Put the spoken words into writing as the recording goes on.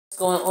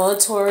Going on,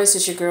 Taurus?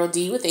 It's your girl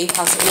D with 8th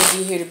House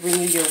Energy here to bring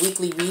you your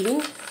weekly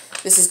reading.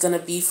 This is going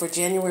to be for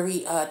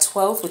January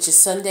 12th, which is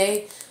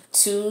Sunday,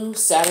 to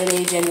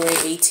Saturday, January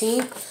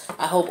 18th.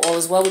 I hope all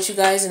is well with you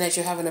guys and that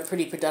you're having a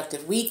pretty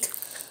productive week.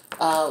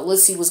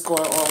 Let's see what's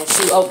going on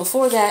with you. Oh,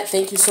 before that,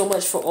 thank you so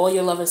much for all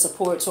your love and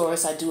support,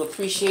 Taurus. I do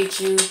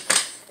appreciate you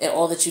and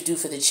all that you do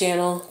for the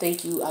channel.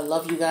 Thank you. I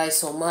love you guys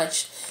so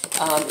much.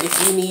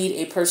 If you need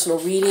a personal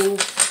reading,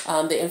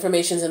 the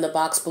information's in the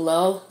box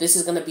below. This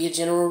is going to be a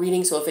general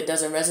reading, so if it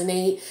doesn't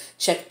resonate,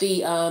 check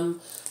the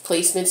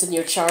placements in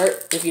your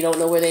chart. If you don't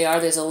know where they are,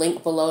 there's a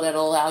link below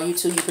that'll allow you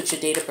to. You put your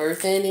date of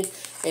birth in,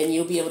 and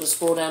you'll be able to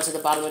scroll down to the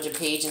bottom of your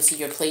page and see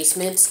your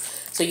placements.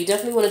 So you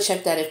definitely want to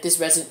check that if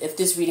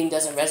this reading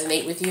doesn't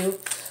resonate with you.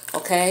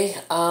 Okay.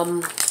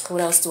 What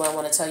else do I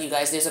want to tell you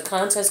guys? There's a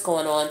contest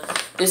going on.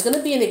 There's going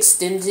to be an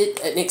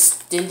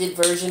extended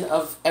version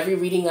of every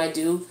reading I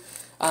do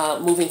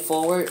moving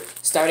forward,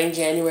 starting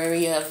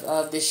January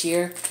of this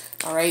year.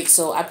 All right.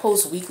 So I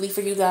post weekly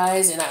for you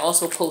guys, and I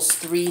also post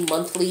 3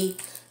 monthly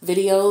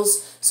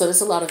videos. So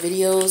there's a lot of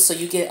videos. So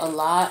you get a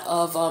lot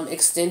of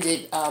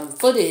extended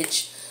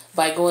footage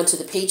by going to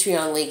the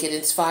Patreon link, and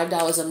it's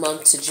 $5 a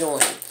month to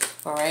join.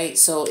 All right.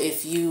 So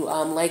if you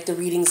like the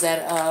readings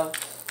that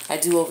I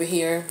do over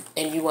here,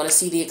 and you want to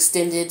see the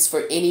extendeds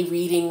for any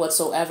reading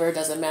whatsoever,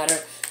 doesn't matter,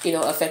 you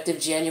know, effective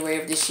January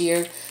of this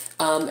year,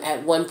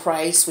 at one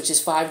price, which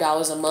is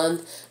 $5 a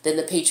month, then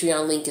the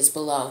Patreon link is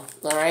below.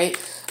 All right.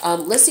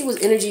 Let's see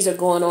what energies are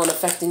going on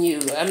affecting you.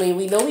 I mean,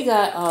 we know we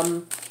got,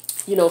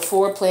 you know,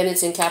 4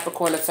 planets in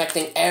Capricorn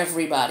affecting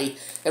everybody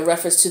in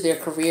reference to their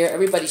career.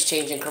 Everybody's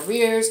changing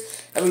careers.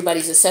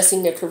 Everybody's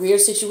assessing their career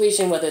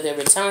situation, whether they're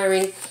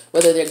retiring,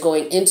 whether they're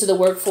going into the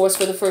workforce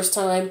for the first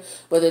time,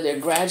 whether they're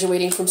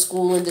graduating from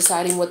school and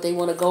deciding what they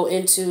want to go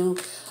into,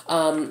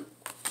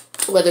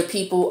 whether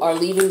people are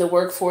leaving the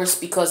workforce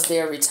because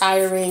they're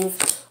retiring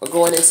or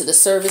going into the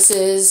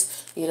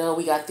services. You know,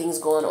 we got things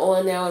going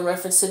on now in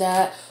reference to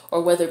that,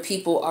 or whether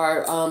people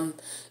are,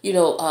 you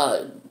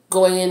know,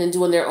 going in and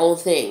doing their own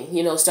thing,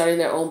 you know, starting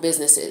their own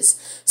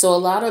businesses. So a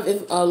lot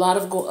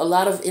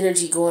of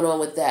energy going on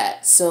with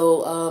that.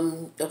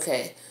 So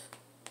okay,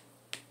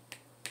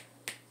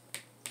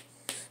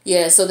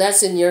 yeah. So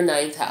that's in your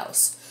 9th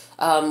house,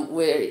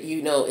 where,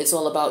 you know, it's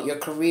all about your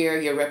career,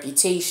 your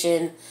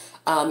reputation,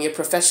 your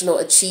professional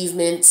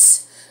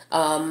achievements,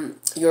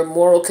 your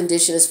moral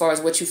condition as far as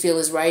what you feel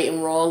is right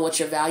and wrong, what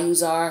your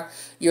values are,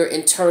 your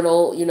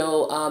internal, you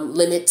know,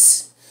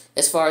 limits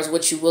as far as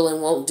what you will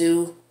and won't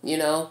do, you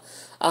know,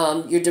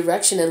 your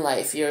direction in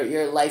life,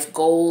 your life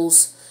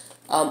goals,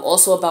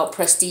 also about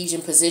prestige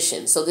and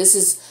position. So this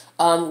is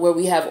where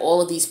we have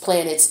all of these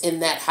planets in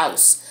that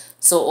house.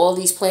 So all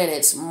these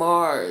planets,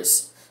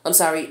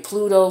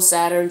 Pluto,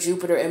 Saturn,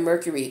 Jupiter, and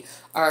Mercury,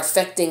 are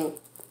affecting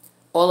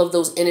all of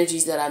those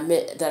energies that I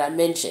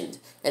mentioned,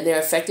 and they're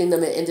affecting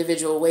them in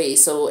individual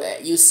ways. So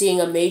you're seeing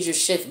a major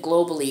shift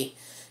globally,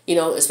 you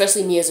know,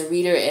 especially me as a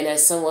reader and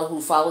as someone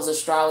who follows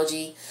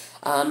astrology.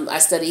 I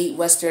study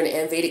Western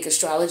and Vedic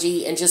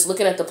astrology, and just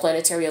looking at the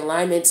planetary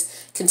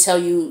alignments can tell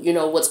you, you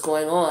know, what's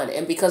going on.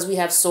 And because we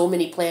have so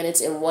many planets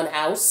in one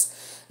house,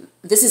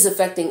 this is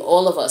affecting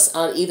all of us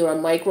on either a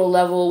micro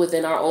level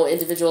within our own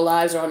individual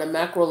lives, or on a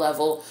macro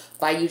level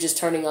by you just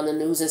turning on the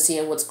news and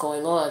seeing what's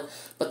going on.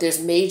 But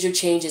there's major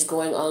changes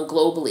going on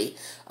globally.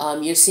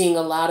 You're seeing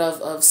a lot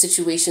of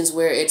situations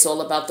where it's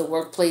all about the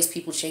workplace,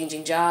 people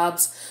changing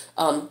jobs.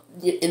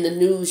 In the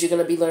news, you're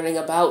going to be learning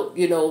about,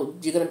 you know,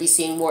 you're going to be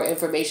seeing more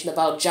information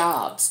about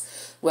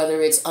jobs, whether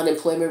it's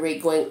unemployment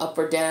rate going up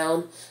or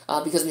down,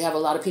 because we have a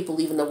lot of people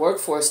leaving the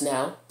workforce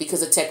now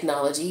because of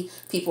technology.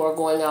 People are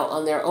going out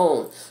on their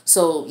own.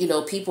 So, you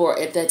know, people are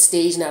at that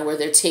stage now where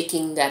they're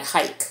taking that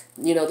hike.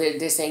 You know,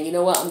 they're saying, you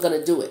know what, I'm going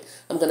to do it.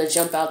 I'm going to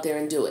jump out there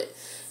and do it.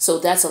 So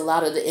that's a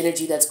lot of the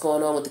energy that's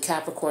going on with the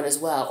Capricorn as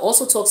well.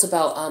 Also talks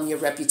about your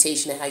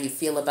reputation and how you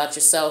feel about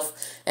yourself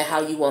and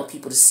how you want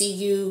people to see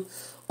you,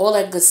 all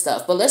that good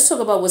stuff. But let's talk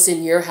about what's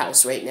in your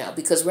house right now,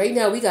 because right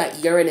now we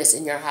got Uranus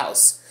in your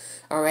house.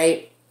 All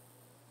right.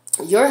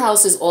 Your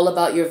house is all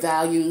about your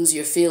values,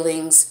 your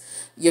feelings,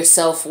 your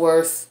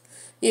self-worth,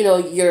 you know,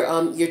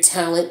 your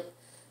talent,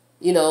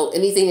 you know,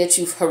 anything that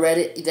you've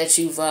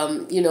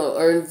you know,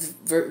 earned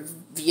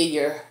via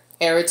your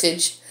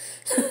heritage.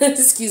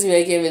 Excuse me,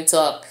 I can't even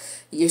talk.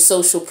 Your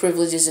social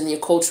privileges and your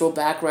cultural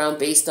background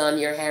based on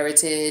your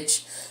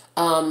heritage.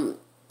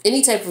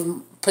 Any type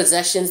of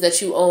possessions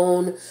that you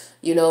own,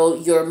 you know,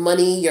 your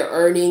money, your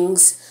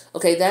earnings.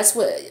 Okay, that's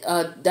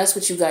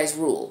what you guys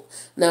rule.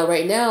 Now,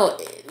 right now,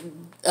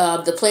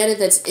 the planet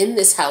that's in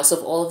this house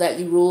of all that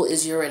you rule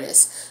is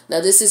Uranus.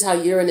 Now, this is how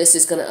Uranus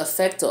is going to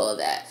affect all of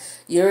that.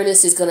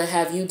 Uranus is going to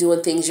have you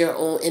doing things your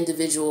own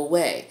individual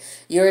way.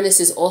 Uranus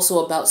is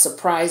also about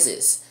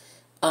surprises.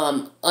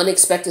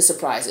 Unexpected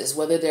surprises,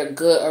 whether they're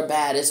good or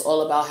bad, it's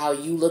all about how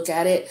you look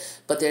at it.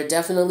 But there are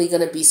definitely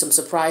going to be some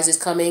surprises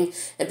coming.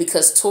 And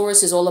because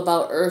Taurus is all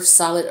about earth,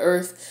 solid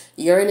earth,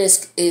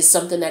 Uranus is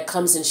something that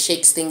comes and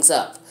shakes things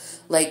up.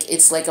 Like,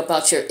 it's like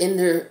about your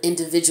inner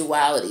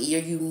individuality,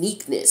 your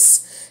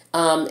uniqueness.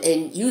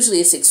 And usually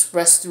it's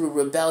expressed through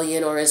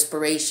rebellion or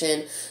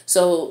inspiration.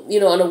 So,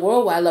 on a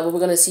worldwide level, we're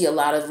going to see a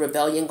lot of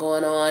rebellion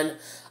going on.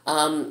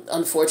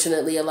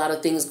 Unfortunately, a lot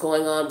of things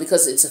going on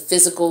because it's a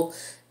physical,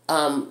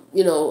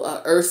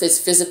 Earth is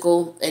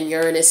physical and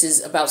Uranus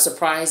is about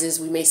surprises.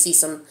 We may see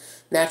some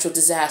natural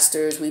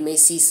disasters. We may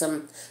see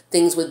some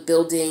things with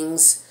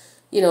buildings,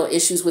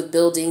 issues with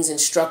buildings and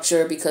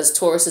structure, because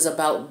Taurus is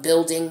about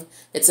building.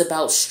 It's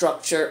about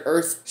structure,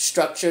 earth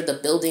structure, the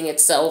building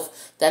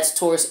itself. That's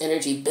Taurus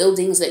energy.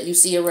 Buildings that you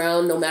see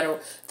around, no matter,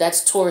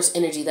 that's Taurus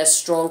energy. That's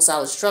strong,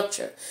 solid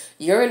structure.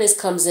 Uranus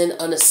comes in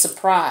on a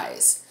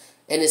surprise,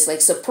 and it's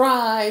like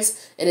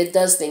surprise, and it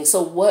does things.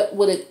 So what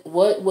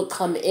would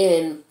come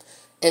in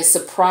and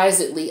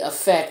surprisingly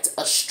affect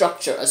a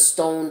structure, a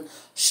stone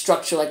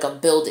structure like a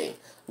building?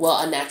 Well,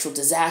 a natural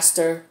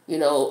disaster,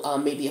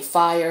 maybe a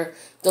fire,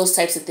 those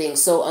types of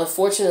things. So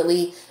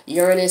unfortunately,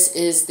 Uranus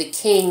is the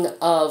king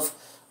of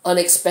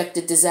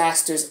unexpected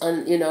disasters,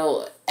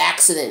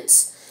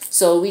 accidents.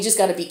 So we just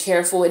got to be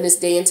careful in this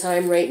day and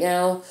time right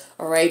now.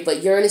 All right.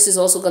 But Uranus is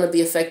also going to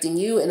be affecting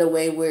you in a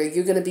way where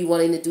you're going to be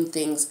wanting to do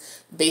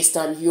things based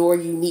on your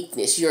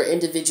uniqueness, your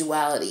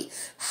individuality,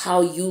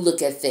 how you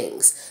look at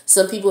things.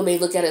 Some people may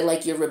look at it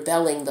like you're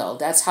rebelling, though.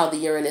 That's how the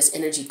Uranus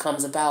energy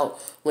comes about,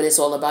 when it's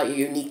all about your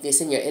uniqueness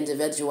and your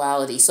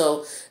individuality.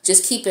 So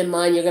just keep in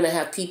mind, you're going to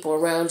have people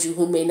around you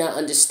who may not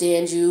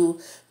understand you,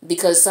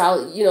 because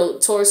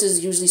Taurus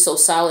is usually so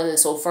solid and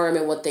so firm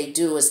in what they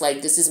do. It's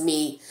like, this is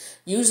me.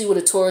 Usually with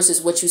a Taurus,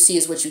 is what you see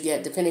is what you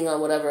get, depending on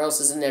whatever else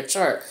is in their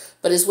chart.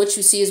 But it's what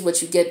you see is what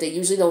you get. They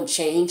usually don't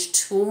change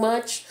too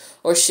much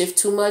or shift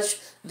too much.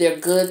 They're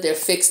good, they're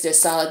fixed, they're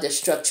solid, they're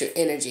structured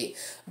energy.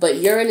 But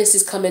Uranus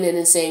is coming in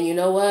and saying, you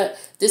know what?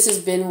 This has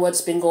been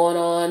what's been going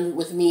on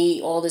with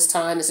me all this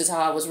time. This is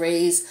how I was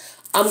raised.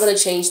 I'm going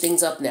to change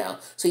things up now.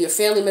 So your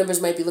family members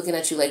might be looking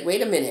at you like,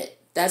 wait a minute.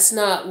 That's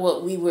not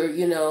what we were,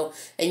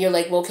 and you're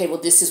like, well, okay, well,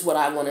 this is what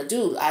I want to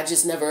do. I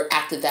just never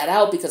acted that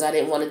out because I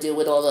didn't want to deal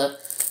with all the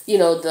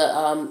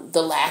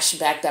the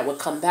lashback that would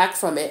come back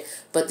from it.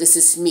 But this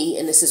is me,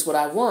 and this is what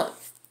I want.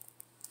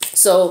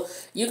 So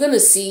you're going to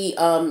see,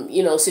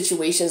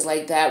 situations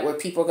like that where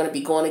people are going to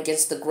be going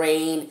against the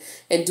grain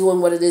and doing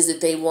what it is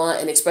that they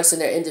want and expressing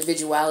their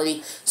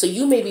individuality. So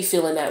you may be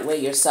feeling that way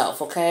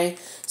yourself, okay?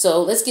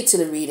 So let's get to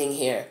the reading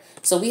here.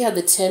 So we have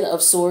the Ten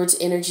of Swords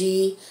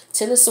energy.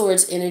 Ten of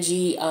Swords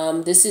energy,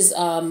 this is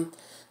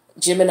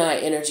Gemini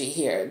energy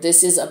here.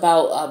 This is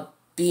about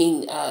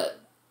being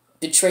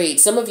betrayed.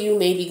 Some of you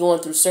may be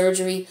going through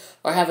surgery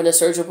or having a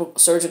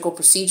surgical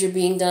procedure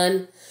being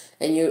done,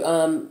 and you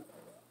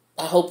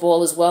I hope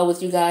all is well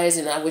with you guys,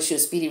 and I wish you a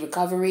speedy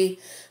recovery.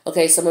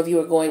 Okay, some of you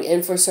are going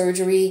in for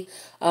surgery.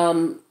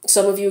 Some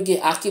of you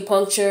get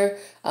acupuncture.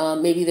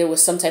 Maybe there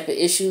was some type of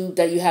issue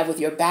that you have with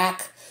your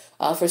back.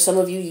 For some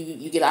of you,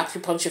 you get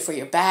acupuncture for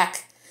your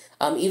back.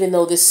 Even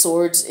though this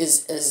swords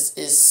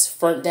is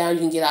front down, you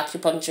can get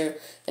acupuncture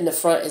in the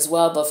front as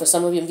well. But for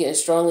some of you, I'm getting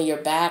strong in your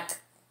back.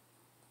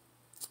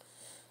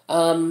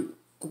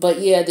 But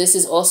yeah, this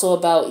is also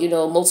about,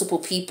 multiple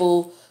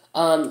people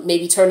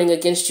maybe turning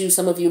against you.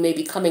 Some of you may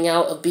be coming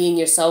out of being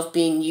yourself,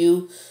 being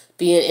you,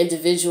 being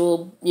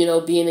individual,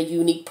 being a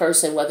unique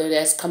person, whether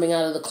that's coming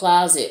out of the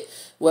closet,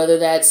 whether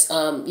that's,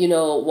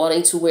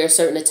 wanting to wear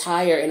certain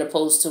attire in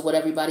opposed to what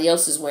everybody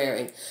else is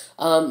wearing.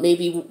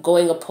 Maybe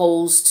going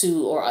opposed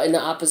to or in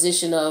the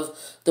opposition of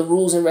the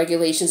rules and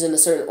regulations in a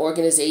certain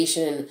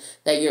organization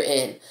that you're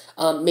in.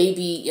 And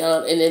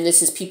then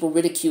this is people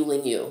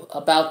ridiculing you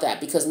about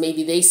that because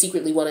maybe they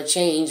secretly want to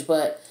change,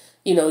 but,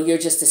 you're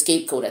just a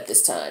scapegoat at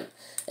this time.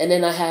 And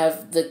then I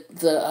have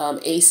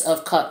the Ace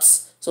of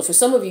Cups. So for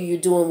some of you,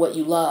 you're doing what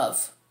you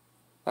love.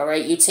 All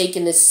right. You're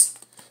taking this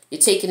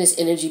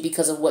energy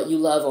because of what you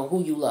love or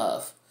who you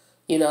love,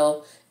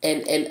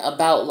 and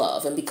about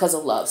love and because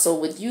of love. So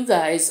with you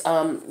guys,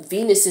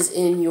 Venus is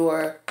in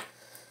your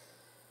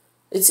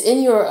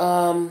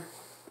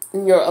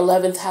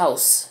 11th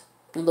house.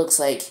 It looks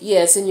like,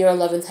 yeah, it's in your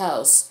 11th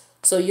house.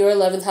 So your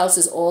 11th house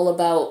is all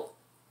about,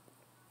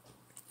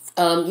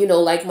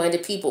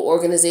 like-minded people,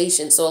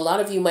 organizations. So a lot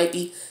of you might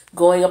be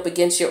going up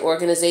against your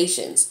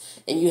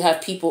organizations, and you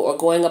have people or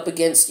going up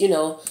against,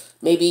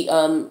 maybe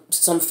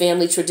some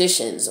family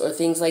traditions or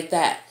things like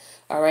that.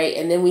 All right.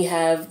 And then we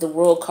have the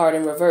World card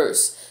in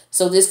reverse.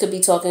 So this could be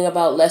talking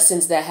about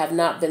lessons that have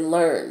not been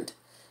learned.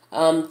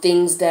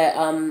 Things that,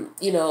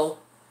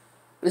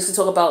 this could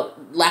talk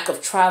about lack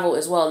of travel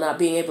as well, not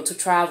being able to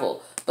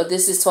travel. But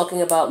this is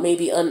talking about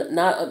maybe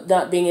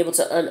not being able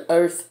to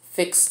unearth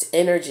fixed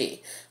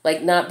energy,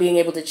 like not being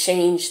able to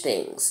change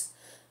things.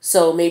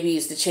 So maybe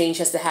the change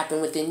has to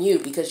happen within you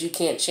because you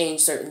can't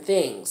change certain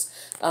things.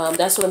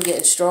 That's what I'm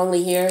getting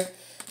strongly here.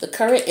 The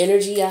current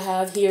energy I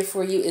have here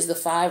for you is the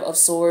Five of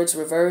Swords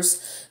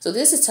reverse. So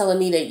this is telling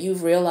me that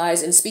you've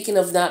realized, and speaking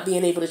of not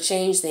being able to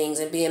change things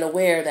and being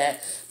aware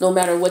that no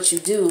matter what you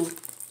do,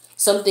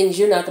 some things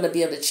you're not going to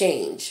be able to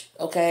change.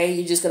 Okay,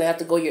 you're just going to have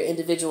to go your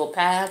individual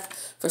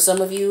path for some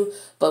of you.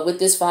 But with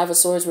this Five of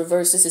Swords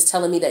reverse, this is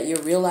telling me that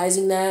you're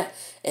realizing that,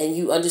 and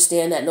you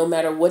understand that no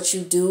matter what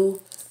you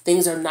do,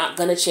 things are not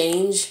going to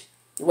change,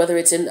 whether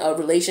it's in a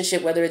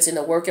relationship, whether it's in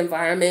a work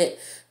environment,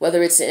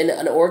 whether it's in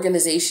an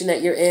organization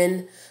that you're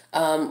in,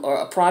 or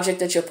a project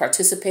that you're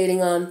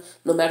participating on,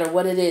 no matter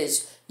what it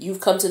is, you've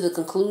come to the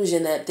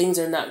conclusion that things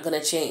are not going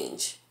to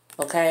change.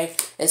 Okay?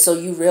 And so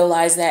you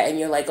realize that and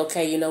you're like,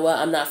 okay, you know what?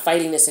 I'm not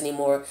fighting this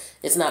anymore.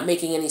 It's not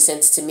making any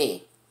sense to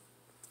me.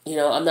 You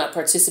know, I'm not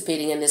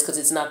participating in this because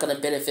it's not going to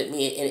benefit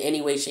me in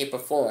any way, shape, or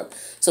form.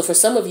 So for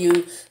some of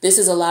you, this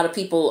is a lot of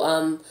people,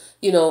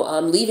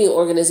 leaving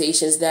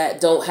organizations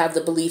that don't have the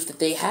belief that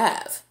they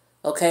have.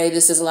 Okay,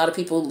 this is a lot of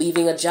people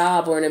leaving a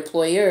job or an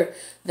employer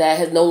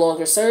that no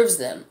longer serves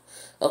them.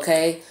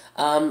 Okay,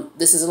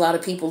 this is a lot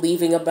of people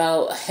leaving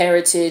about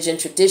heritage and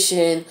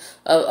tradition,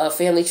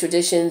 family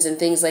traditions and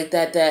things like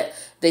that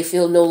they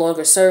feel no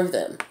longer serve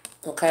them.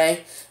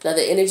 Okay, now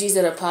the energies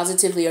that are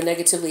positively or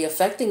negatively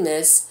affecting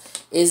this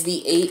is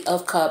the Eight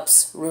of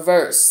Cups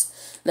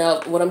reverse.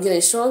 Now, what I'm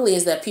getting strongly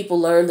is that people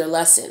learn their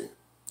lesson.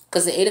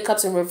 Because the Eight of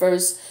Cups in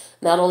reverse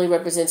not only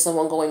represents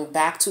someone going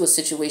back to a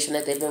situation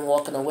that they've been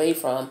walking away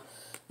from,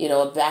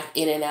 back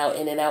in and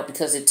out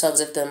because it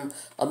tugs at them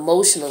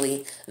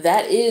emotionally.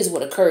 That is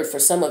what occurred for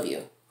some of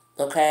you,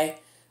 okay?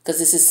 Because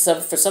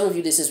for some of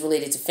you, this is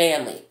related to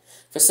family.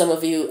 For some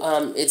of you,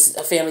 it's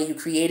a family you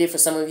created. For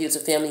some of you, it's a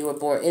family you were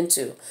born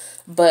into.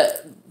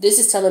 But this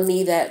is telling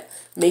me that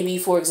maybe,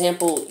 for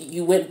example,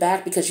 you went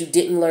back because you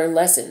didn't learn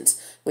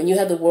lessons. When you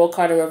have the World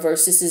card in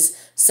reverse, this is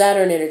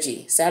Saturn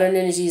energy. Saturn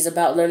energy is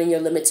about learning your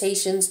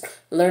limitations,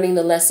 learning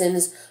the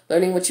lessons,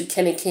 learning what you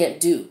can and can't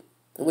do,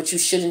 what you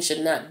should and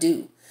should not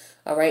do.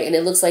 All right. And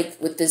it looks like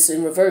with this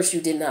in reverse,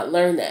 you did not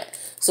learn that.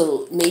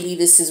 So maybe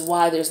this is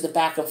why there's the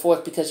back and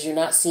forth, because you're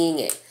not seeing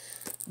it.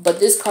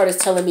 But this card is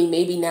telling me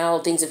maybe now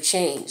things have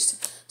changed.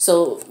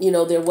 So,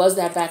 there was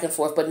that back and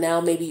forth, but now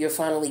maybe you're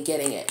finally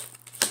getting it.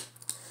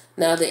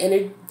 Now,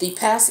 the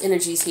past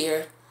energies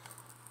here,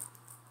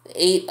 the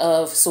Eight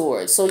of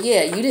Swords. So,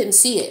 yeah, you didn't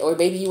see it, or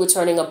maybe you were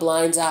turning a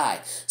blind eye.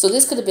 So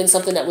this could have been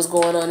something that was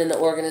going on in the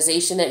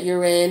organization that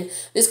you're in.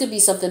 This could be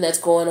something that's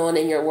going on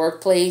in your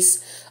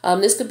workplace.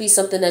 This could be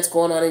something that's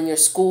going on in your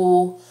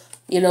school.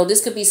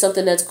 This could be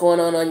something that's going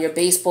on your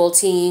baseball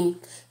team.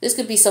 This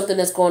could be something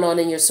that's going on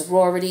in your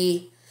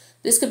sorority.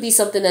 This could be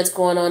something that's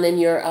going on in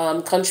your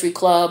country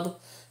club.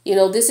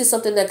 This is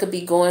something that could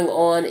be going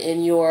on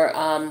in your,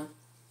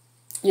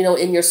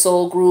 in your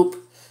soul group.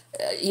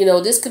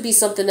 This could be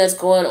something that's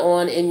going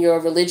on in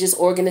your religious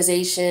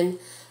organization.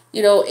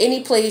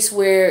 Any place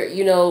where,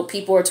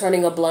 people are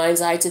turning a blind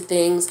eye to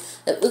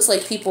things. It looks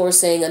like people are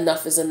saying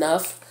enough is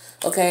enough.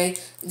 Okay,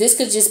 this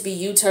could just be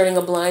you turning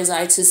a blind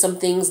eye to some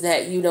things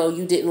that, you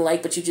didn't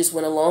like, but you just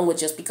went along with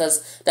just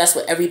because that's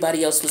what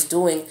everybody else was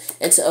doing.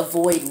 And to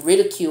avoid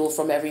ridicule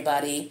from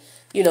everybody,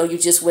 you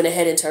just went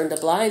ahead and turned a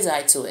blind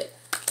eye to it.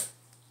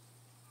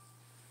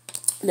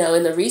 Now,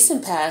 in the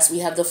recent past, we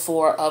have the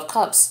Four of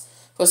Cups.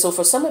 So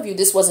for some of you,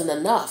 this wasn't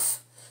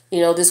enough.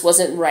 This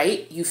wasn't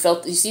right. You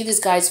see this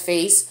guy's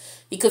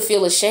face, he could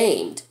feel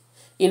ashamed.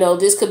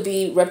 This could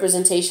be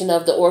representation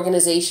of the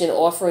organization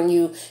offering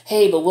you,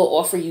 hey, but we'll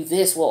offer you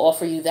this, we'll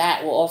offer you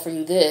that, we'll offer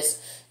you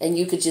this. And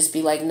you could just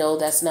be like, no,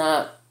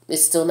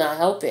 it's still not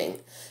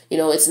helping.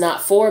 It's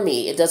not for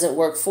me. It doesn't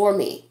work for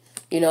me.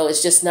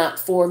 It's just not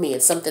for me.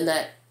 It's something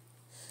that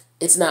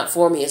it's not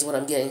for me is what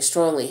I'm getting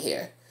strongly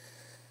here.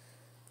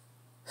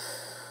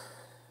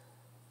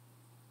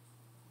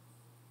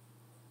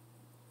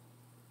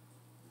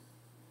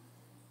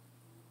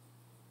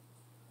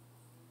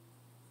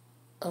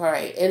 All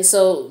right, and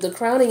so the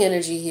crowning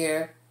energy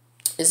here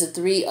is the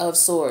Three of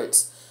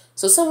Swords.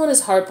 So someone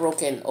is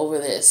heartbroken over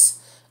this.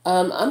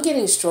 I'm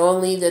getting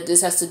strongly that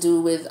this has to do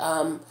with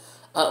an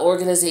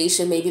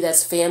organization, maybe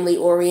that's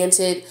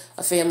family-oriented,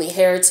 a family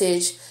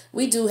heritage.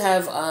 We do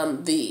have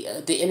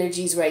the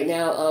energies right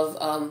now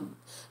of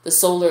the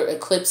solar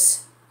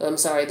eclipse.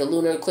 The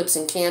lunar eclipse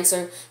in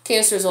Cancer.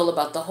 Cancer is all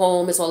about the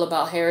home. It's all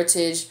about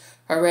heritage,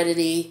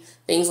 heredity,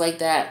 things like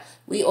that.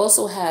 We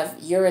also have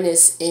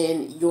Uranus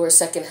in your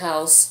second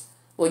house,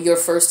 or your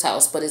first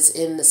house, but it's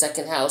in the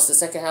second house. The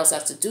second house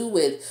has to do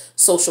with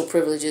social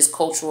privileges,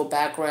 cultural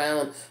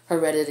background,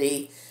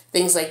 heredity,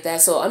 things like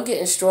that. So I'm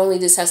getting strongly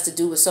this has to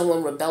do with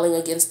someone rebelling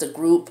against a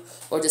group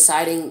or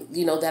deciding,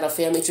 that a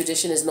family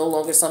tradition is no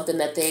longer something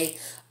that they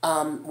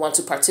want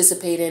to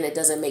participate in. It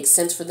doesn't make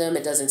sense for them.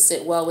 It doesn't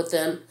sit well with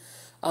them.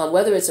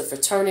 Whether it's a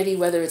fraternity,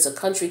 whether it's a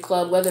country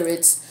club, whether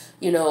it's,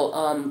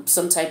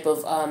 some type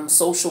of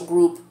social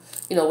group,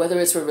 whether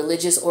it's a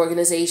religious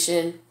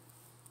organization,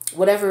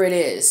 whatever it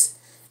is,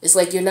 it's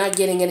like you're not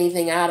getting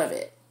anything out of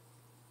it,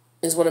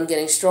 is what I'm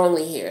getting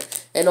strongly here.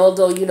 And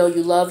although, you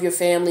love your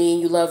family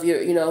and you love your,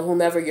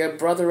 whomever, your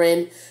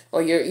brethren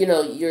or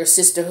your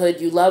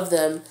sisterhood, you love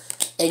them,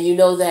 and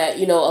that,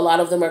 a lot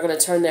of them are going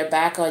to turn their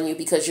back on you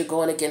because you're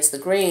going against the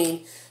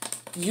grain,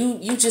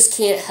 you just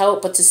can't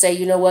help but to say,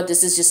 you know what,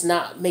 this is just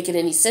not making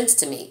any sense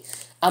to me.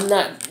 I'm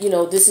not,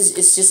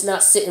 it's just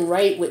not sitting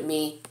right with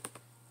me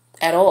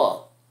at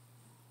all.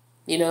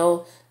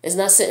 It's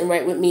not sitting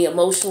right with me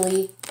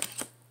emotionally,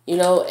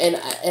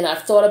 and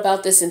I've thought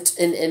about this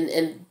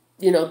and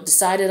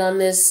decided on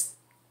this,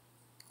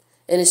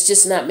 and it's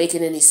just not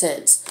making any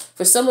sense.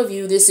 For some of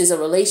you, this is a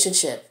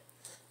relationship,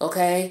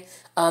 okay,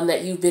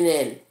 that you've been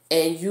in,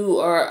 and you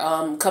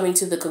are coming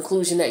to the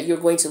conclusion that you're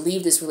going to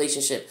leave this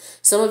relationship.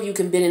 Some of you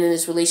can been in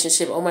this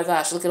relationship, oh my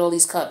gosh, look at all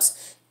these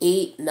cups,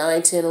 8,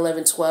 9, 10,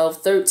 11, 12,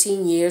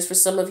 13 years for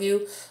some of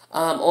you.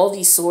 All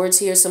these swords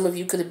here, some of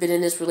you could have been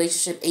in this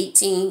relationship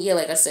 18, yeah,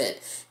 like I said,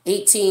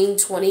 18,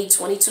 20,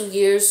 22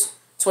 years,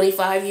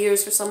 25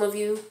 years for some of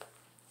you.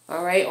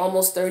 All right,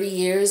 almost 30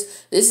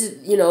 years. This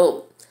is,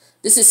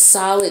 this is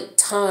solid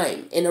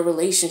time in a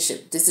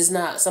relationship. This is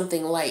not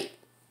something light,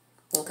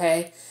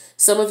 okay?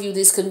 Some of you,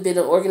 this could have been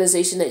an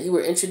organization that you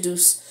were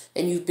introduced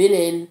and you've been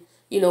in,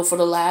 for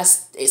the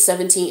last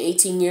 17,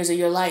 18 years of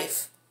your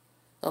life,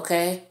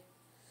 okay?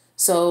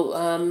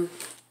 So,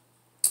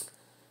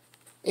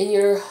 in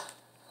your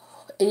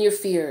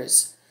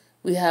fears,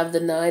 we have the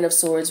 9 of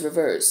Swords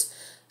reversed.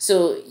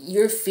 So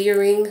you're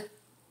fearing,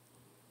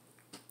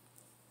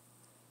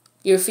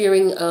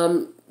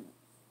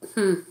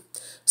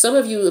 some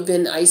of you have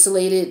been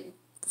isolated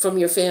from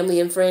your family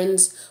and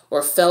friends,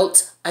 or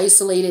felt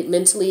isolated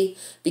mentally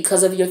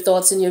because of your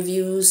thoughts and your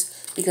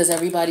views, because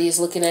everybody is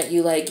looking at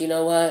you like, you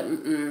know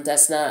what,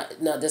 that's not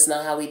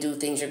how we do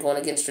things. You're going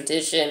against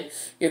tradition.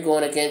 You're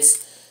going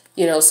against,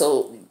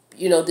 so,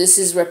 this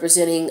is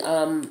representing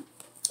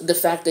the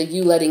fact that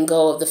you letting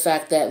go of the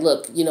fact that,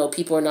 look,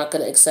 people are not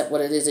going to accept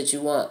what it is that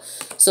you want.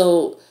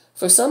 So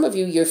for some of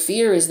you, your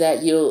fear is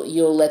that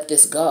you'll let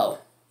this go,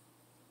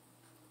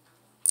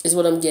 is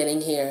what I'm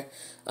getting here.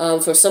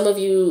 For some of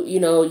you,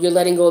 you're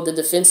letting go of the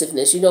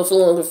defensiveness. You no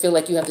longer feel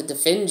like you have to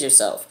defend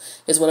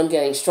yourself, is what I'm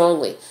getting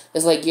strongly.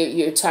 It's like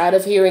you're tired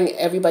of hearing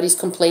everybody's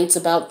complaints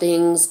about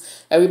things,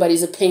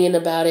 everybody's opinion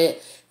about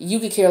it. You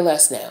could care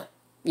less now.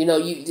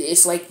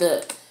 It's like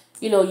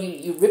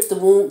you rip the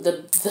wound,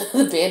 the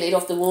Band-Aid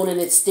off the wound and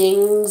it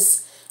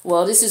stings.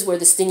 Well, this is where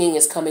the stinging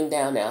is coming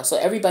down now. So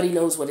everybody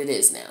knows what it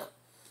is now.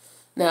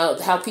 Now,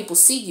 how people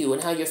see you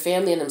and how your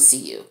family and them see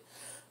you.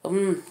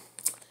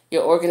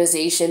 Your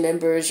organization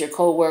members, your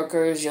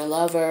co-workers, your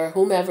lover,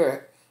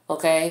 whomever,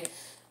 okay?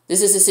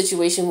 This is a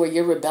situation where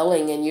you're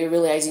rebelling and you're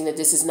realizing that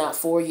this is not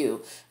for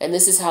you. And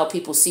this is how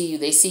people see you.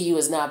 They see you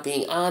as not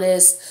being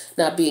honest,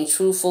 not being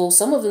truthful.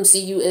 Some of them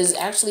see you as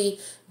actually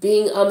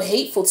being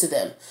hateful to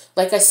them.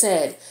 Like I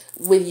said,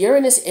 with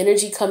Uranus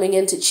energy coming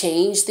in to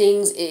change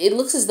things, it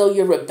looks as though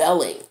you're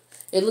rebelling.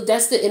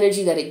 That's the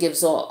energy that it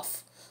gives off.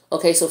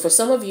 Okay, so for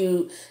some of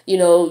you,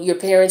 your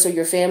parents or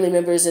your family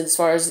members, as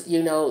far as,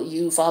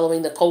 you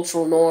following the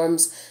cultural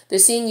norms, they're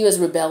seeing you as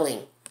rebelling.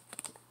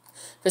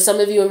 For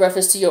some of you, in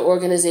reference to your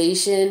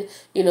organization,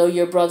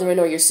 your brethren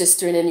or your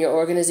sister in your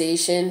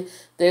organization,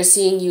 they're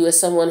seeing you as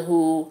someone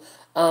who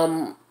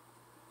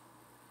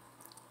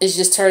is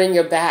just turning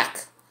your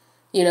back,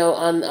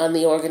 on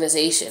the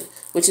organization,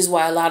 which is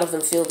why a lot of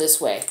them feel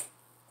this way.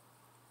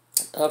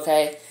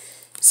 Okay,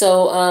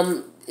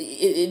 so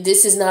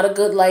this is not a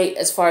good light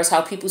as far as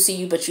how people see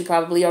you, but you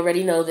probably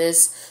already know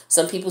this.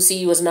 Some people see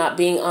you as not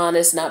being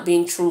honest, not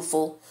being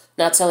truthful,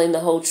 not telling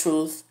the whole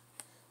truth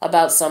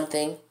about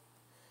something.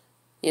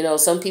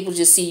 Some people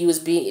just see you as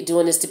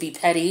doing this to be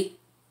petty.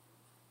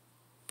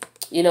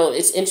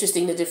 It's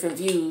interesting, the different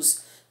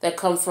views that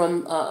come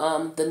from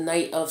the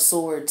Knight of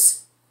Swords.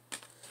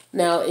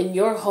 Now, in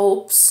your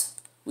hopes,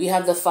 we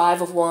have the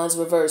 5 of Wands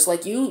reversed.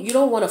 Like you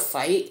don't want to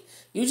fight.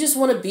 You just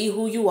want to be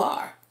who you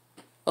are.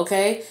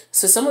 Okay?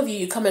 So some of you,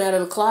 you're coming out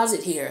of the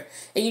closet here,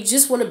 and you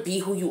just want to be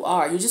who you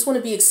are. You just want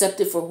to be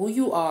accepted for who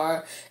you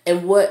are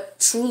and what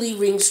truly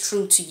rings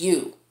true to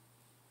you.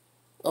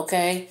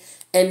 Okay?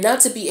 And not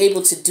to be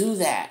able to do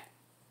that,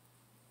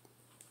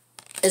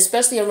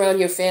 especially around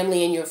your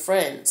family and your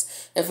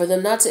friends, and for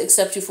them not to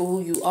accept you for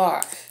who you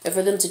are, and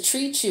for them to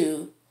treat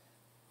you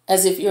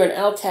as if you're an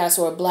outcast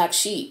or a black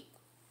sheep.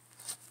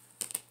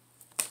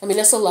 I mean,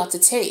 that's a lot to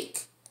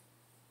take.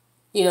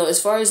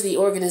 As far as the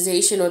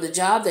organization or the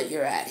job that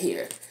you're at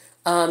here,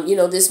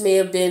 this may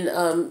have been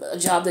a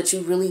job that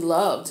you really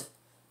loved,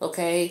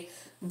 okay?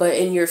 But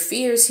in your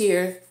fears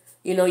here,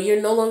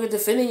 you're no longer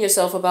defending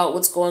yourself about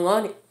what's going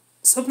on.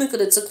 Something could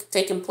have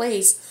taken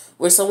place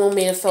where someone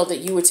may have felt that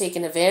you were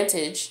taking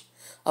advantage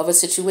of a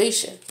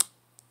situation,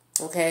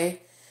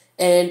 okay?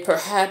 And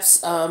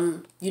perhaps,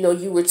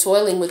 you were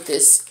toiling with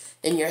this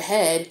in your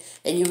head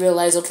and you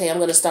realize, okay, I'm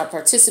going to start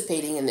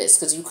participating in this.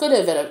 Because you could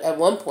have at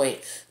one point.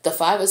 The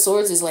 5 of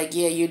Swords is like,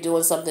 yeah, you're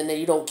doing something that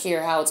you don't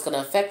care how it's going to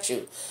affect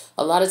you.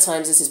 A lot of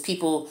times this is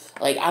people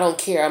like, I don't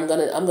care. I'm going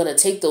to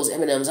take those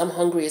M&Ms. I'm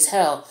hungry as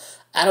hell.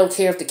 I don't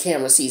care if the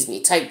camera sees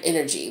me type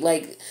energy.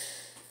 Like,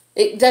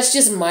 that's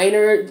just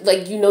minor.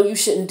 Like, you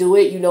shouldn't do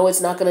it.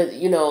 It's not going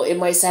to, it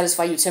might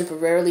satisfy you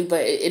temporarily,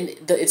 but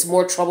it's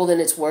more trouble than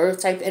it's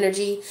worth type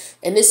energy.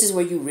 And this is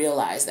where you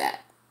realize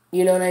that.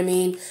 You know what I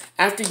mean?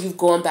 After you've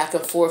gone back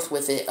and forth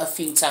with it a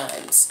few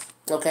times,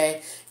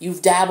 okay?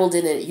 You've dabbled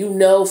in it. You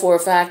know for a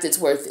fact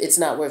it's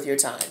not worth your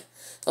time,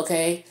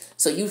 okay?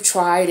 So you've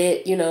tried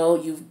it,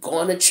 you've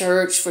gone to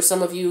church. For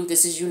some of you,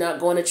 this is you not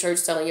going to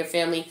church, telling your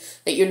family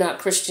that you're not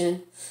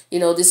Christian.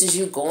 This is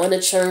you going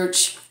to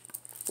church,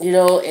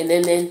 And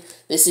then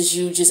this is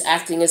you just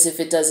acting as if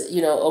it does,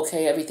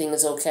 okay, everything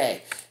is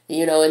okay,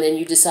 and then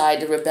you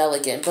decide to rebel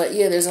again. But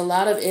yeah, there's a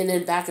lot of in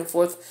and back and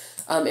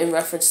forth in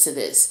reference to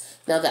this.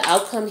 Now, the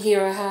outcome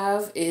here I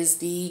have is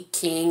the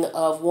King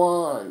of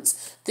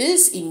Wands.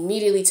 This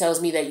immediately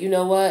tells me that, you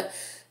know what?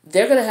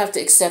 They're going to have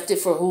to accept it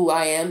for who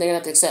I am. They're going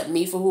to have to accept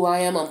me for who I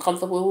am. I'm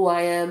comfortable with who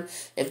I am.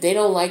 If they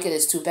don't like it,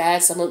 it's too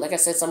bad. Like I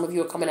said, some of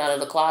you are coming out of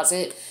the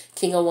closet.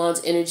 King of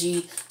Wands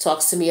energy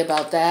talks to me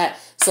about that.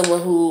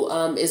 Someone who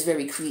is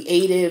very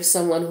creative.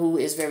 Someone who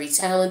is very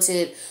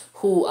talented.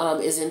 Who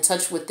is in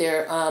touch with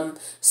their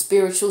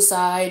spiritual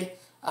side.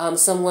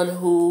 Someone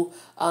who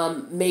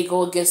may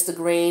go against the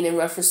grain in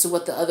reference to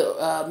what the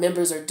other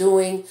members are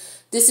doing.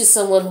 This is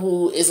someone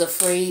who is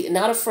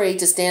not afraid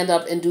to stand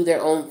up and do their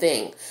own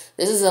thing.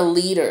 This is a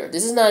leader.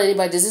 This is not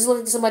anybody. Does this look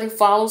like somebody who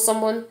follows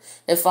someone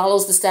and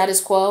follows the status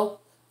quo?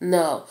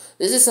 No.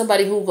 This is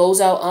somebody who goes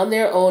out on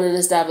their own and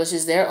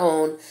establishes their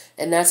own,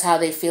 and that's how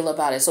they feel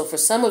about it. So for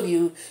some of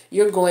you,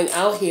 you're going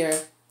out here,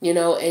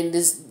 and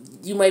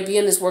you might be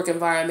in this work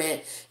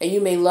environment and you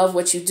may love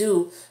what you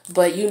do,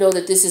 but you know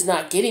that this is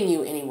not getting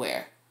you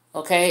anywhere.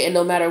 Okay, and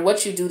no matter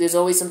what you do, there's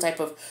always some type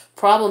of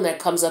problem that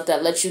comes up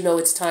that lets you know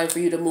it's time for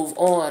you to move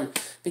on,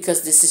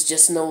 because this is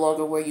just no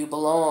longer where you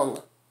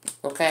belong.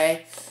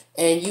 Okay,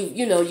 and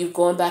you've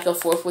gone back and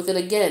forth with it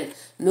again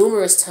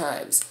numerous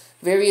times.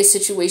 Various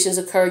situations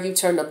occur, you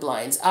turn a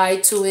blind eye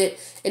to it,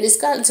 and it's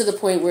gotten to the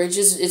point where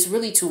it's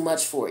really too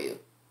much for you.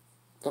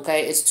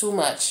 Okay, it's too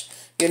much.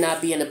 You're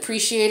not being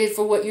appreciated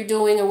for what you're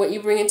doing or what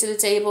you bring into the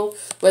table,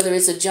 whether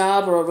it's a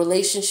job or a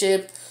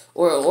relationship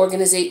or an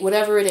organization,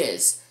 whatever it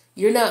is.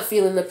 You're not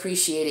feeling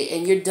appreciated,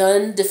 and you're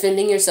done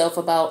defending yourself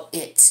about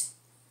it.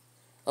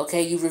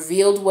 Okay, you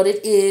revealed what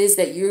it is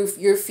that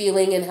you're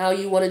feeling and how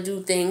you want to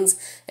do things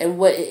and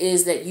what it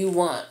is that you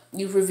want.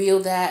 You've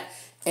revealed that,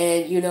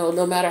 and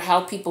no matter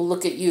how people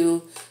look at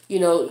you,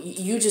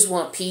 you just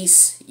want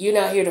peace. You're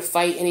not here to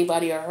fight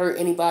anybody or hurt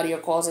anybody or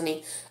cause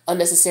any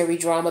unnecessary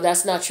drama.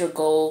 That's not your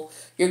goal.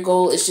 Your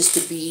goal is just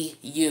to be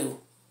you.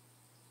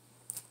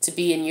 To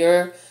be in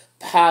your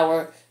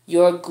power,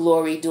 your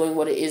glory, doing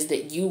what it is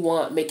that you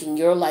want, making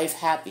your life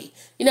happy.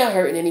 You're not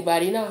hurting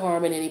anybody. You're not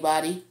harming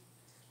anybody.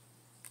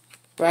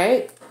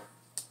 Right?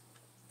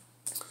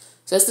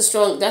 So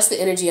that's the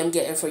energy I'm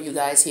getting for you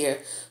guys here.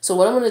 So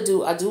what I'm going to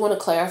do, I do want to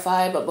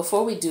clarify, but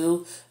before we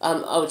do,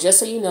 just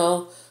so you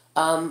know,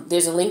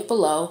 there's a link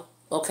below,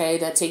 okay,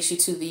 that takes you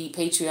to the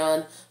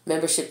Patreon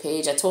membership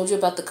page. I told you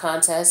about the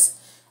contest.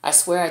 I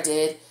swear I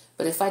did,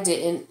 but if I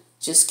didn't,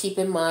 just keep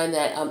in mind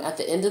that at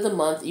the end of the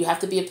month, you have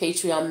to be a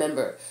Patreon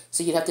member.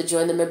 So you'd have to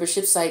join the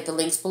membership site. The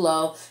link's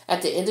below.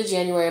 At the end of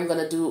January, I'm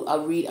going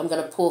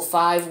to pull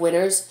 5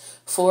 winners.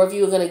 4 of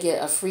you are going to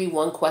get a free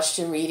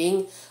 1-question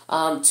reading.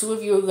 2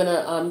 of you are going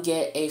to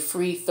get a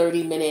free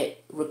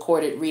 30-minute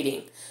recorded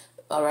reading.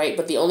 All right.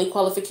 But the only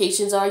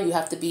qualifications are you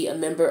have to be a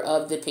member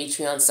of the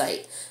Patreon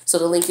site. So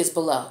the link is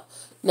below.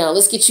 Now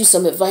let's get you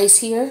some advice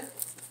here.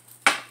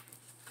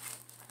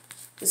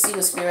 Let's see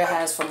what Spirit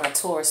has for my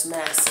Taurus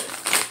Massive.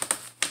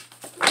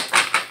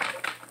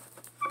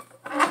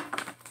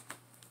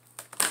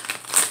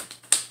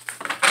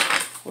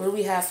 What do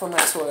we have for my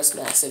Taurus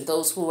Massive?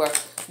 Those who are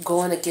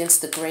going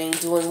against the grain,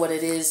 doing what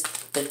it is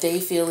that they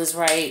feel is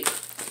right,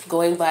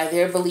 going by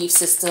their belief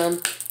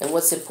system and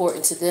what's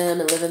important to them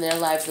and living their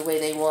life the way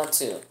they want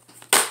to.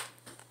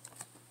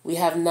 We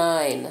have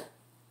 9.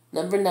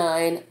 Number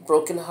 9,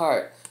 broken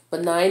heart.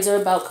 But 9s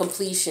are about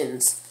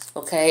completions,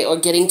 okay, or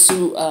getting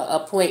to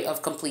a point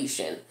of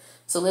completion.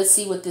 So let's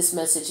see what this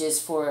message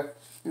is for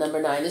number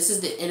 9. This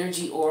is the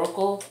energy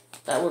oracle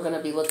that we're going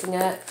to be looking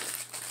at.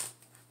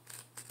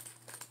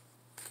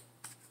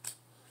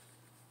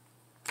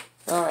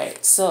 All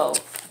right, so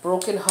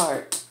broken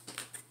heart.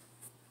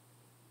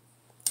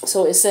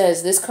 So it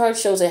says this card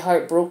shows a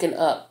heart broken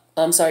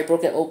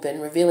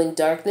open, revealing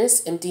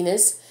darkness,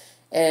 emptiness,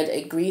 and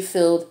a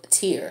grief-filled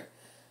tear.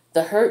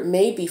 The hurt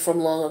may be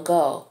from long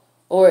ago,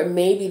 or it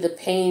may be the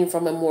pain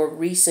from a more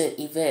recent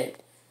event.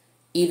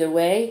 Either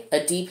way, a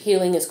deep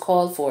healing is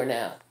called for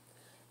now.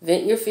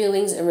 Vent your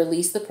feelings and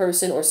release the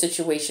person or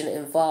situation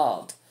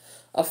involved.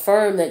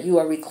 Affirm that you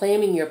are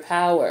reclaiming your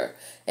power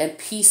and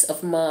peace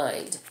of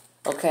mind.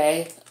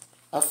 Okay?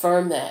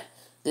 Affirm that.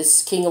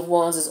 This King of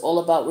Wands is all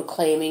about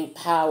reclaiming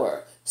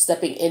power,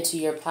 stepping into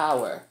your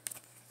power.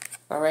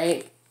 All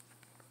right?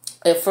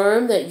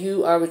 Affirm that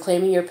you are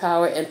reclaiming your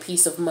power and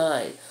peace of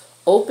mind.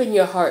 Open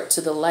your heart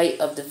to the light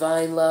of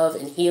divine love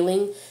and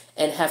healing,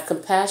 and have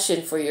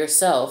compassion for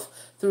yourself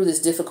through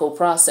this difficult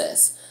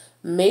process.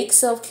 Make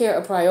self-care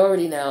a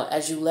priority now.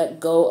 As you let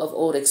go of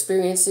old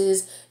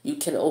experiences, you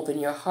can open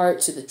your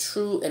heart to the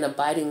true and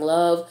abiding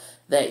love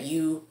that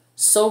you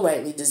so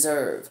rightly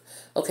deserve.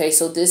 Okay,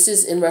 so this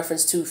is in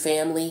reference to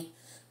family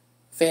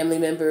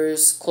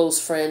members,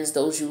 close friends,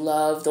 those you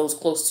love, those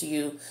close to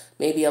you,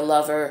 maybe a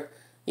lover,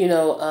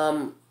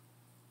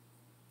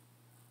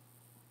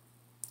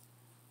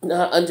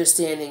 not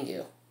understanding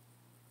you.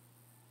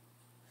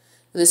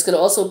 This could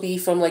also be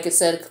from, like I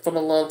said, from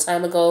a long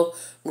time ago,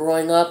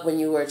 growing up when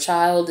you were a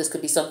child. This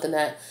could be something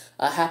that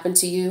happened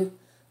to you,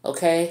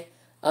 okay?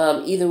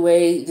 Either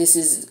way, this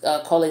is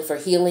calling for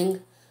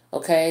healing,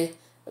 okay?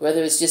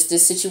 Whether it's just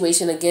this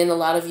situation, again, a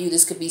lot of you,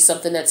 this could be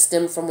something that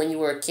stemmed from when you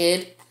were a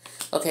kid,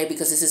 okay?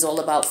 Because this is all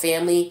about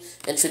family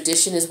and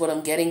tradition is what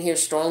I'm getting here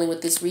strongly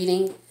with this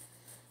reading.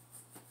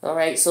 All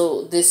right,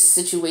 so this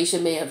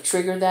situation may have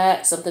triggered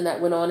that, something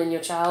that went on in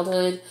your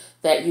childhood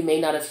that you may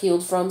not have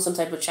healed from, some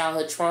type of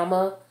childhood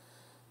trauma.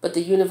 But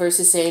the universe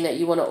is saying that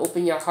you want to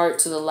open your heart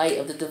to the light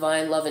of the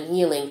divine love and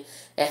healing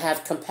and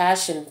have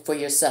compassion for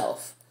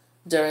yourself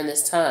during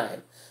this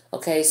time.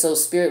 Okay, so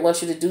Spirit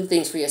wants you to do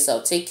things for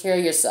yourself. Take care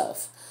of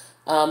yourself.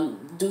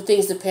 Do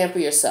things to pamper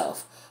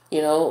yourself.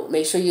 You know,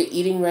 make sure you're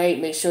eating right.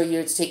 Make sure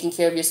you're taking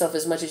care of yourself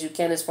as much as you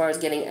can as far as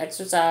getting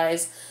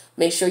exercise.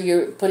 Make sure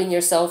you're putting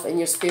yourself and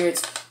your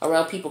spirits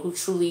around people who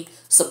truly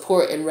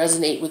support and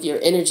resonate with your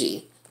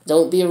energy.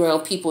 Don't be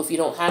around people if you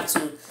don't have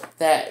to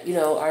that, you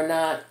know,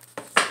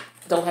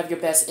 don't have your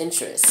best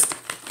interest.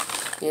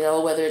 You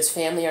know, whether it's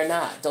family or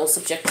not. Don't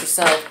subject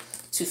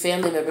yourself to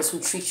family members who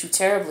treat you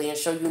terribly and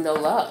show you no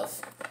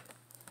love.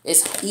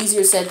 It's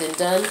easier said than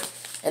done,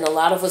 and a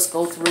lot of us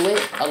go through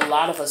it. A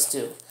lot of us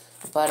do.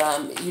 But,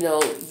 you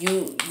know,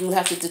 you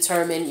have to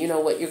determine, you know,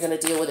 what you're going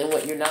to deal with and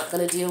what you're not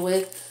going to deal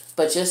with.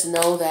 But just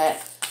know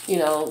that, you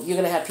know, you're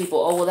going to have people,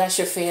 oh, well, that's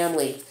your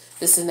family,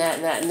 this and that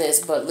and that and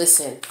this. But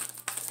listen,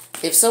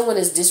 if someone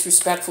is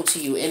disrespectful to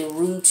you and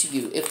rude to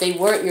you, if they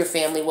weren't your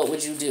family, what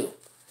would you do?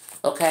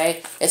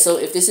 Okay? And so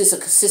if this is a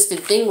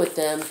consistent thing with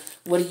them,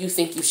 what do you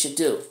think you should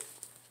do?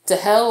 To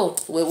hell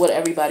with what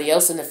everybody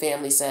else in the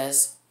family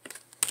says.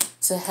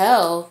 To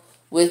hell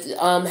with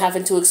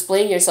having to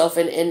explain yourself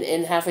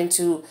and having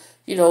to,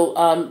 you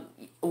know,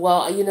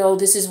 well, you know,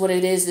 this is what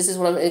it is. This is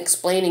what I'm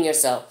explaining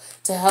yourself.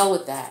 To hell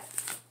with that.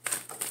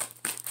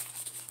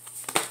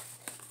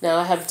 Now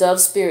I have Dove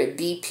Spirit,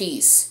 be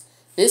peace.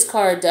 This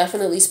card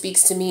definitely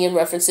speaks to me in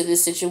reference to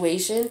this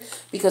situation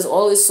because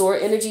all this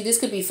sword energy, this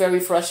could be very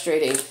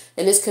frustrating.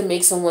 And this could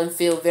make someone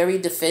feel very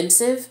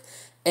defensive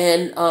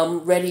and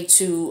ready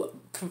to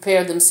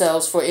prepare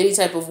themselves for any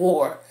type of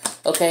war.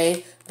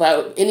 Okay?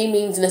 By any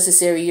means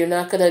necessary, you're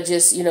not going to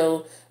just, you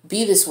know,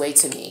 be this way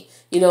to me.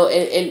 You know,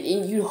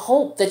 and you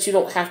hope that you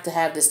don't have to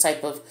have this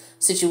type of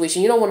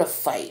situation. You don't want to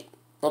fight.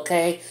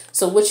 Okay,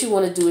 so what you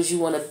want to do is you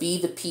want to be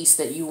the peace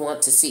that you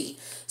want to see.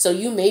 So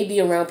you may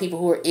be around people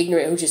who are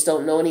ignorant, who just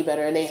don't know any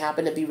better, and they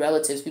happen to be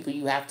relatives, people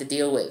you have to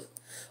deal with.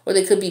 Or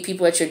they could be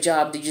people at your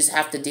job that you just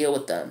have to deal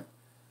with them.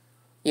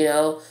 You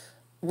know,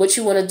 what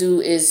you want to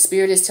do is,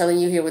 Spirit is telling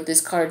you here with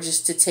this card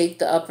just to take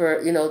the upper,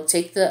 you know,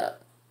 take the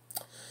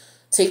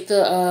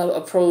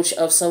approach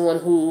of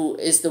someone who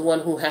is the one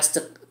who has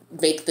to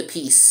make the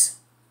peace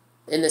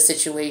in the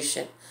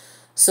situation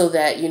so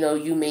that, you know,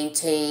 you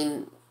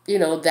maintain, you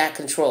know, that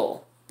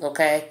control,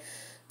 okay?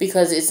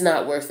 Because it's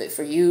not worth it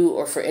for you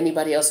or for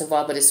anybody else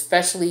involved, but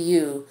especially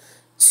you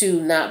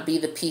to not be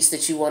the peace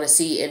that you want to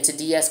see and to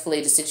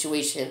de-escalate a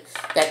situation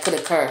that could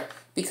occur.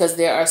 Because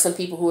there are some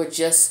people who are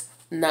just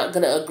not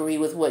going to agree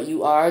with what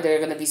you are. There are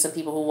going to be some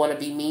people who want to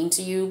be mean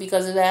to you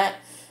because of that.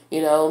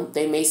 You know,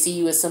 they may see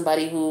you as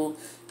somebody who,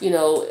 you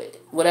know,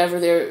 whatever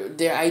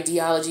their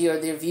ideology or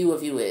their view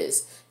of you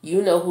is.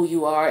 You know who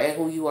you are and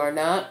who you are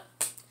not.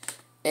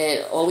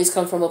 And always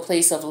come from a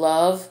place of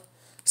love.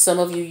 Some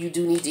of you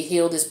do need to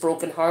heal this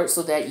broken heart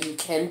so that you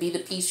can be the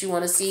peace you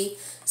want to see.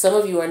 Some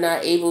of you are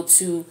not able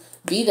to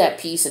be that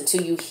peace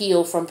until you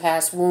heal from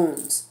past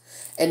wounds.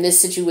 And this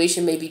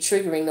situation may be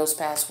triggering those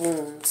past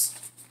wounds.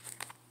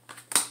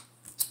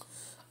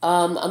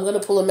 I'm going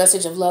to pull a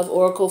message of love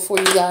oracle for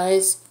you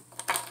guys.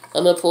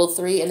 I'm going to pull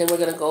 3 and then we're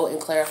going to go and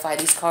clarify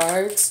these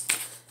cards.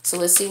 So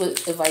let's see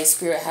what advice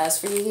Spirit has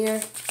for you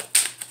here.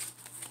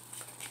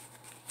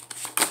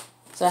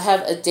 So I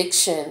have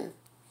addiction.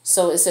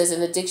 So it says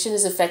an addiction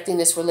is affecting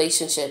this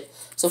relationship.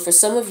 So for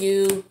some of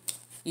you,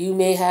 you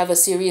may have a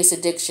serious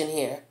addiction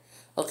here.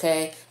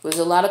 Okay. There's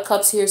a lot of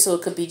cups here. So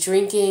it could be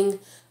drinking.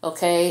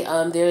 Okay.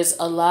 There's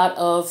a lot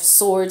of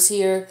swords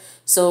here.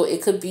 So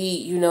it could be,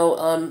 you know,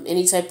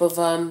 any type of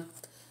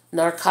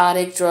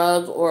narcotic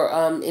drug or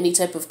any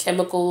type of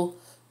chemical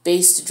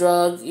based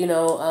drug. You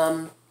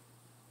know,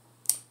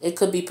 it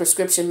could be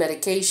prescription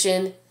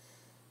medication.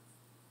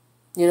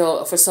 You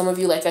know, for some of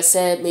you, like I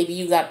said, maybe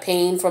you got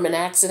pain from an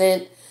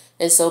accident,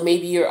 and so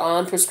maybe you're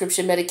on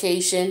prescription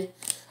medication,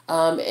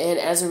 and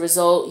as a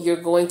result, you're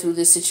going through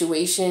this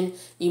situation.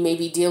 You may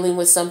be dealing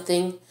with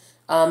something,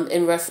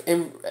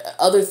 and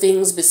other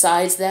things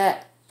besides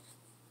that,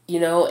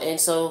 you know, and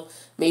so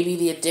maybe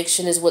the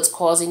addiction is what's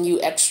causing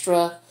you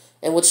extra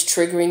and what's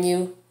triggering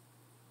you.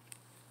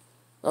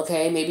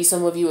 Okay, maybe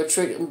some of you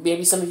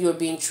are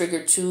being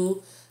triggered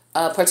to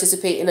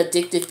participate in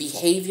addictive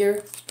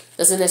behavior.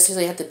 Doesn't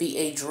necessarily have to be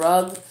a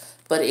drug,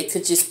 but it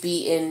could just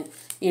be in,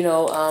 you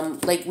know,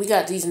 like we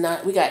got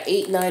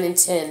 8, 9, and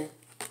 10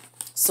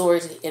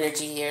 sword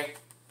energy here.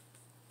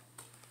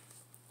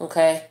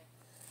 Okay?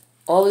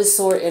 All this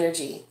sword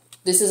energy.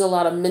 This is a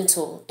lot of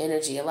mental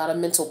energy, a lot of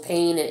mental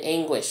pain and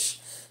anguish.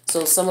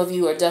 So some of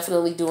you are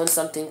definitely doing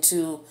something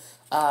to,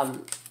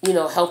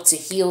 help to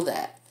heal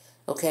that.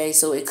 Okay,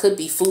 so it could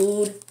be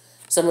food.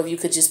 Some of you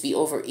could just be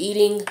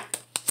overeating.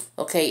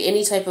 Okay,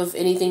 any type of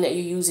anything that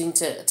you're using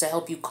to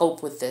help you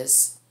cope with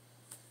this.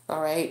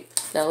 All right,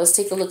 now let's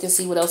take a look and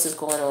see what else is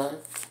going on.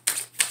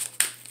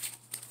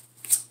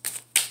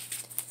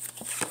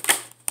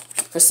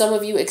 For some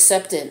of you,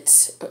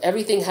 acceptance.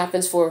 Everything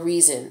happens for a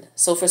reason.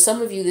 So for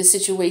some of you, this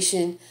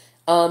situation,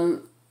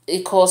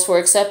 it calls for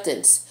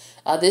acceptance.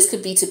 This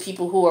could be to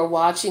people who are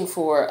watching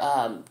for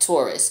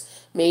Taurus.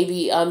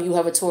 Maybe you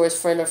have a Taurus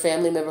friend or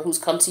family member who's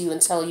come to you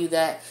and tell you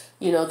that,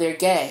 they're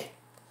gay,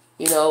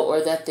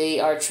 or that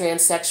they are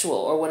transsexual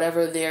or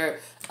whatever their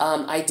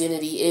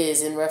identity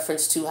is in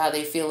reference to how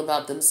they feel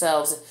about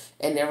themselves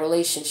and their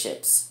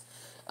relationships.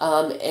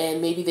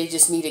 And maybe they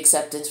just need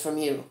acceptance from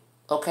you,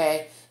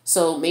 okay?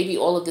 So maybe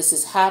all of this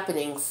is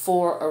happening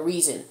for a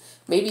reason.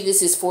 Maybe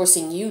this is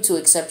forcing you to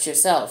accept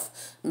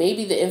yourself.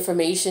 Maybe the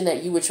information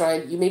that you were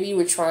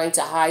trying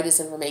to hide this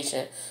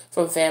information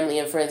from family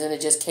and friends, and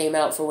it just came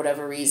out for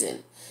whatever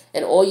reason.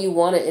 And all you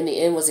wanted in the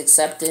end was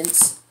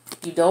acceptance.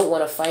 You don't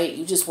want to fight.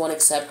 You just want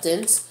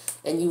acceptance,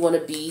 and you want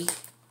to be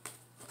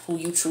who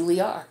you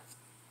truly are.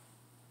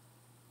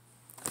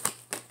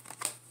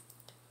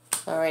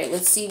 All right,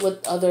 let's see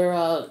what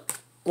other,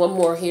 one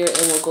more here,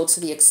 and we'll go to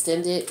the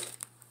extended.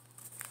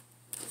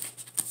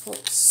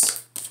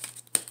 Oops.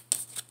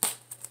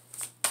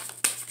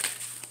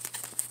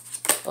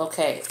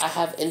 Okay, I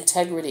have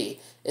integrity.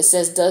 It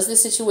says, does the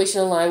situation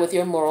align with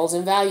your morals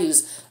and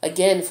values?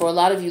 Again, for a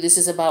lot of you, this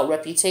is about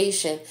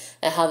reputation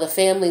and how the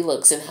family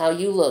looks and how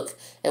you look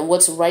and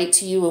what's right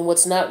to you and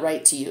what's not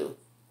right to you.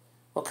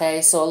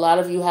 Okay, so a lot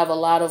of you have a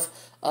lot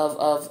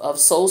of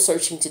soul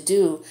searching to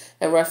do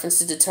in reference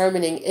to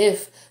determining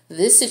if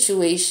this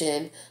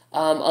situation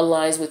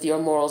aligns with your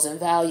morals and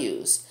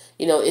values.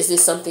 Is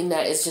this something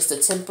that is just a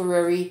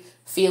temporary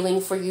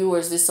feeling for you, or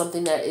is this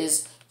something that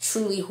is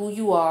truly who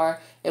you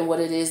are and what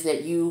it is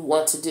that you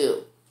want to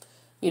do?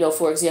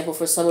 For example,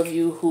 for some of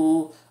you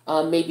who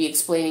may be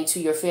explaining to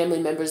your family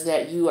members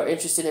that you are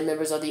interested in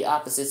members of the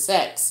opposite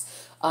sex.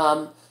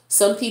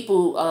 Some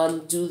people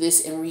do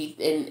this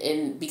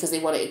because they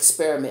want to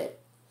experiment.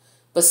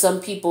 But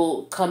some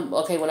people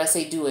when I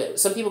say do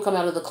it, some people come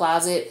out of the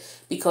closet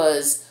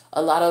because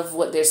a lot of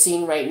what they're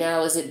seeing right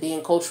now is it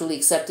being culturally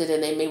accepted,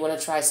 and they may want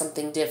to try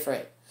something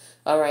different.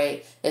 All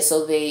right. And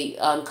so they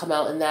come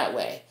out in that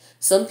way.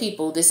 Some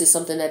people, this is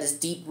something that is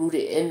deep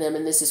rooted in them,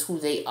 and this is who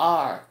they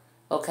are.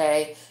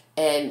 Okay.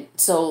 And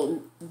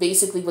so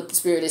basically what the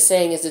Spirit is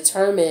saying is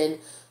determine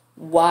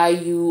why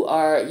you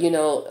are,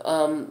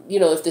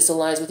 if this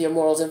aligns with your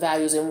morals and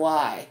values, and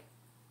why.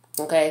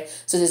 Okay,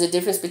 so there's a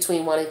difference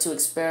between wanting to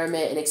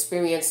experiment and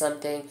experience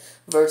something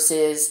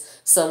versus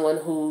someone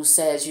who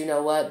says, you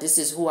know what, this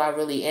is who I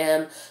really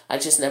am. I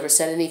just never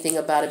said anything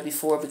about it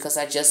before because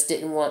I just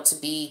didn't want to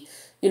be,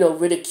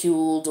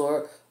 ridiculed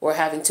or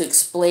having to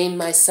explain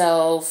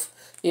myself,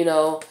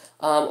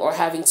 or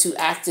having to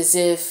act as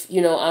if,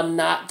 I'm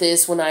not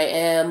this when I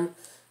am.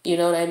 You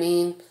know what I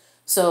mean?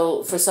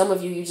 So for some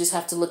of you, you just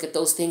have to look at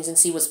those things and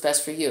see what's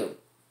best for you.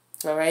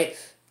 All right.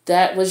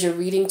 That was your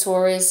reading,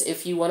 Taurus.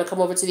 If you want to come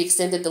over to the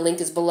extended, the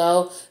link is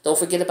below. Don't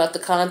forget about the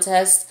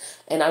contest.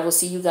 And I will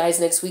see you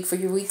guys next week for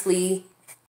your weekly.